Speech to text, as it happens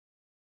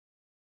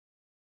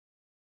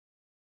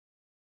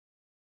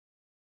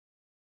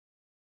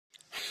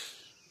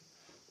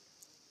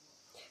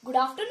Good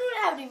afternoon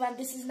everyone,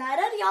 this is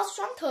Naira Riyaz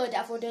from 3rd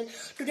Daffodil.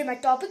 Today my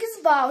topic is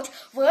about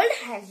World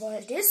Handball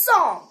Day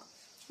song.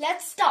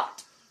 Let's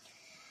start.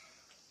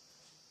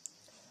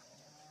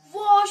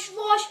 Wash,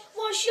 wash,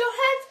 wash your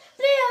hands,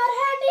 play our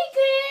handy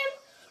game.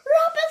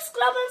 Rub and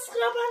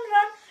scrub and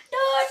run,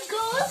 dirt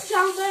goes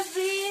down the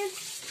drain.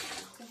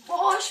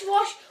 Wash,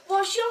 wash,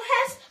 wash your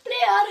hands,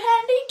 play our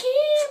handy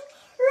game.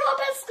 Rub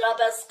and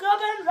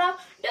scrub and run,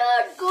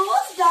 dirt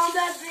goes down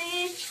the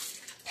drain.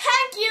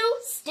 Thank you.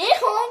 Stay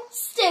home,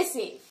 stay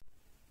safe.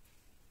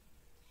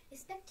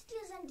 Respected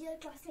teachers and dear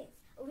classmates,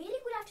 a very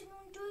good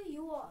afternoon to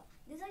you all.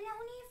 This is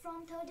Yahuni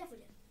from 3rd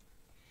Daffodil.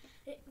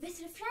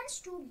 With reference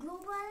to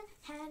Global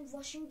Hand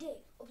Washing Day,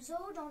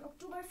 observed on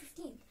October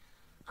 15th,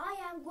 I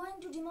am going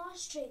to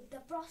demonstrate the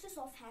process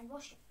of hand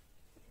washing.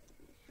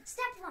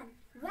 Step 1.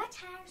 Wet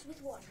hands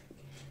with water.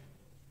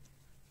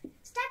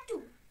 Step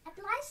 2.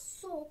 Apply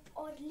soap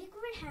or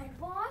liquid hand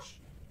wash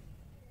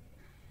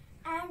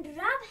and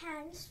rub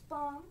hands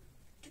palm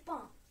to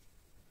palm.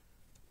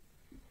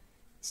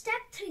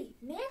 Step 3.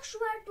 Make sure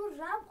to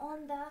rub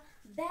on the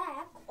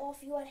back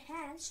of your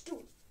hands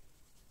too.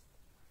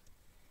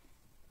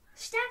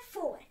 Step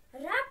 4.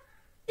 Rub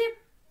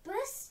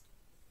tips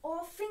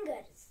of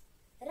fingers.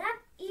 Rub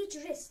each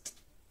wrist.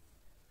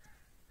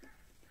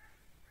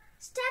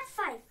 Step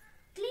 5.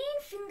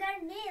 Clean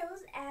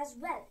fingernails as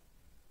well.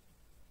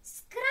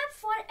 Scrub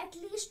for at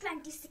least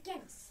 20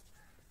 seconds.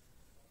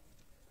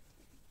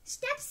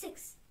 Step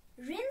 6.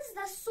 Rinse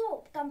the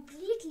soap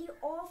completely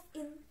off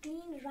in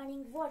clean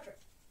running water.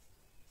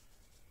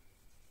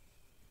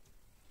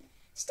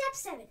 Step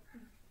 7.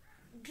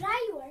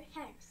 Dry your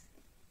hands.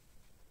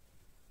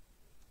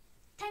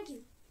 Thank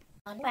you.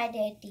 My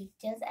dear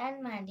teachers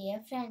and my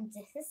dear friends,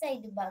 this is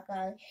Saiduba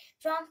Girl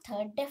from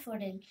 3rd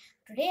Daffodil.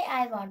 Today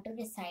I want to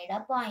recite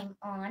a poem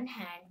on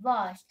hand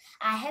wash.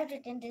 I have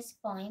written this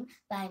poem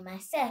by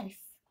myself.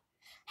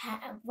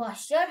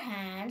 Wash your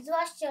hands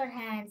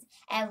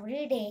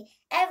every day,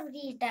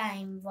 every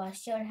time.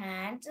 Wash your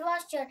hands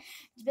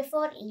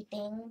before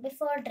eating,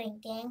 before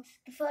drinking,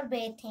 before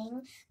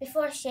bathing,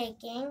 before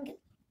shaking.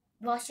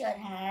 Wash your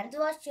hands.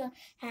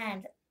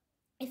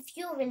 If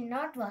you will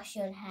not wash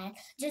your hands,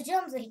 the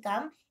germs will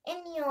come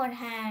in your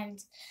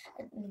hands.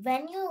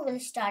 When you will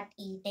start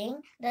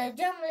eating, the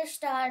germ will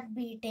start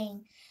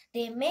beating.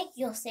 They make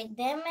you sick.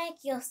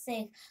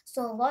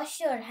 So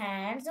wash your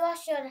hands.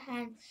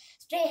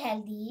 Stay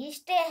healthy,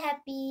 stay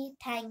happy.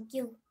 Thank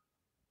you.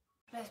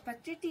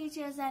 Respected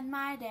teachers and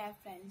my dear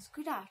friends,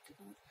 good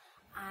afternoon.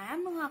 I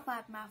am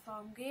Nawatta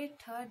from grade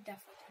 3rd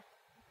Daffodil.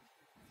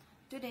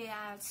 Today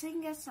I will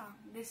sing a song.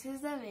 This is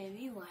the way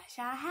we wash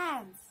our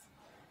hands.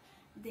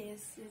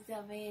 This is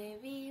the way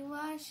we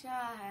wash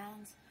our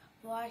hands.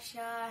 Wash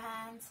our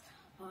hands,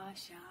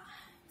 wash our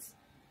hands.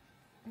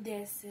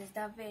 This is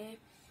the way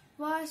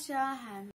we wash our hands.